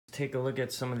take a look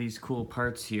at some of these cool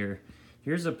parts here.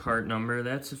 Here's a part number,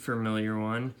 that's a familiar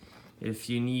one. If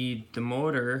you need the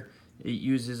motor, it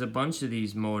uses a bunch of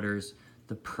these motors.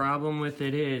 The problem with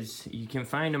it is, you can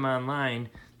find them online,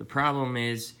 the problem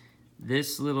is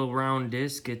this little round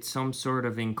disc gets some sort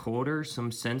of encoder,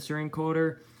 some sensor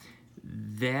encoder.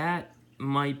 That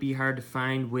might be hard to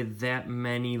find with that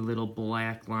many little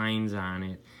black lines on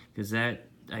it, because that,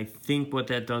 I think what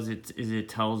that does is it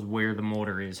tells where the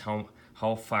motor is,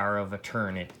 how far of a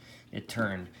turn it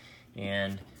turned.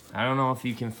 And I don't know if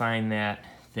you can find that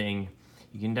thing.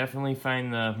 You can definitely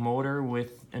find the motor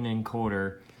with an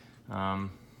encoder.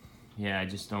 Yeah, I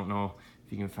just don't know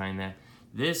if you can find that.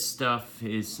 This stuff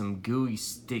is some gooey,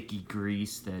 sticky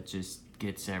grease that just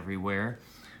gets everywhere.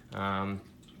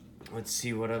 Let's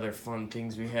see what other fun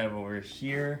things we have over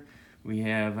here. We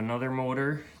have another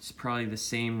motor. It's probably the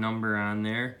same number on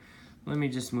there. Let me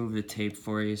just move the tape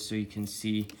for you so you can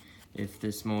see if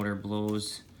this motor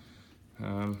blows.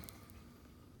 Yeah,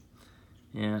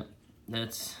 I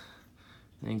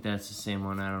think that's the same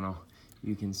one. I don't know.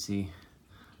 You can see.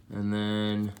 And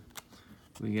then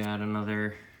we got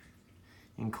another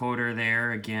encoder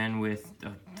there, again with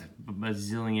a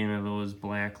bazillion of those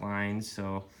black lines.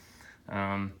 So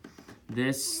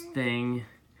this thing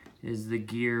is the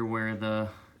gear where the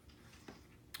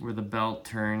belt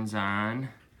turns on,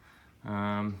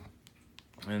 and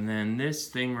then this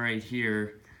thing right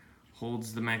here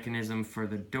holds the mechanism for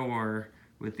the door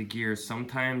with the gears.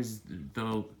 Sometimes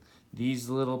these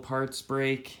little parts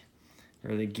break,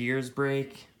 or the gears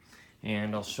break,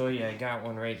 and I'll show you. I got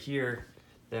one right here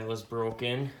that was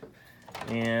broken,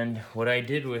 and what I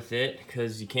did with it,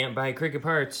 because you can't buy Cricut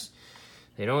parts,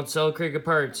 they don't sell Cricut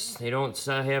parts, they don't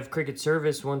have Cricut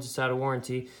service once it's out of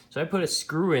warranty, so I put a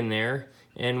screw in there,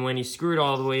 and when you screw it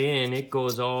all the way in, it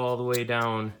goes all the way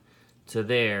down to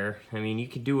there. I mean, you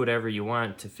can do whatever you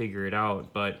want to figure it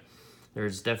out, but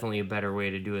there's definitely a better way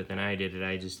to do it than I did it.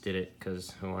 I just did it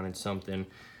because I wanted something,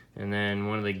 and then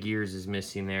one of the gears is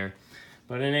missing there.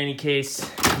 But in any case,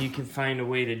 you can find a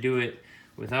way to do it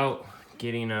without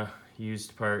getting a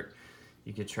used part.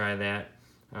 You could try that.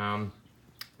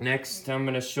 Next, I'm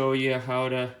going to show you how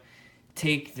to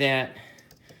take that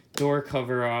door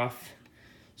cover off,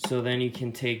 so then you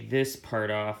can take this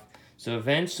part off. So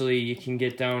eventually you can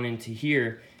get down into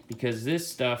here, because this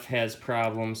stuff has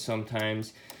problems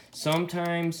sometimes.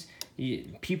 Sometimes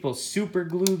people super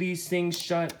glue these things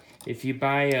shut. If you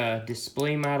buy a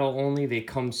display model only, they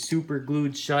come super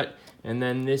glued shut, and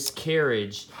then this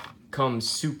carriage comes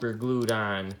super glued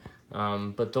on.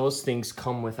 But those things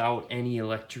come without any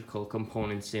electrical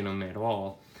components in them at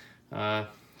all.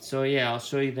 So yeah, I'll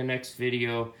show you the next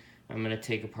video. I'm gonna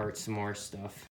take apart some more stuff.